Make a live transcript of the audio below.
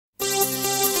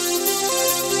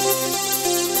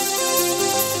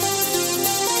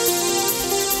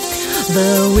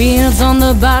The wheels on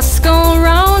the bus go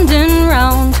round and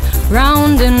round,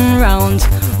 round and round,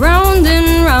 round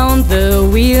and round. The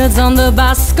wheels on the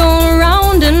bus go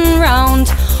round and round,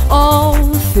 all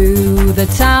through the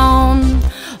town.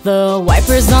 The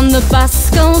wipers on the bus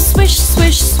go swish,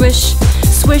 swish, swish,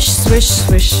 swish, swish,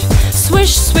 swish,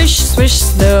 swish, swish, swish.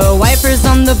 The wipers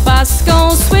on the bus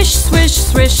go swish, swish,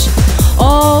 swish,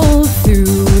 all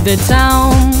through the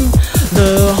town.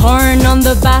 The horn on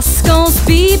the bus goes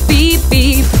beep, beep,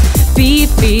 beep, beep,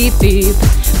 beep, beep,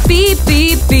 beep,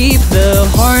 beep, beep. The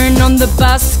horn on the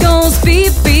bus goes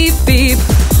beep, beep, beep,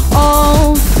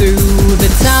 all through the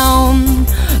town.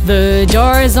 The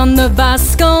doors on the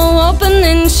bus go open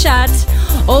and shut,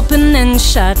 open and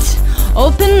shut,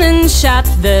 open and shut.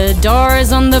 The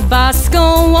doors on the bus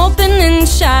go open and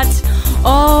shut,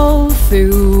 all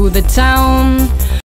through the town.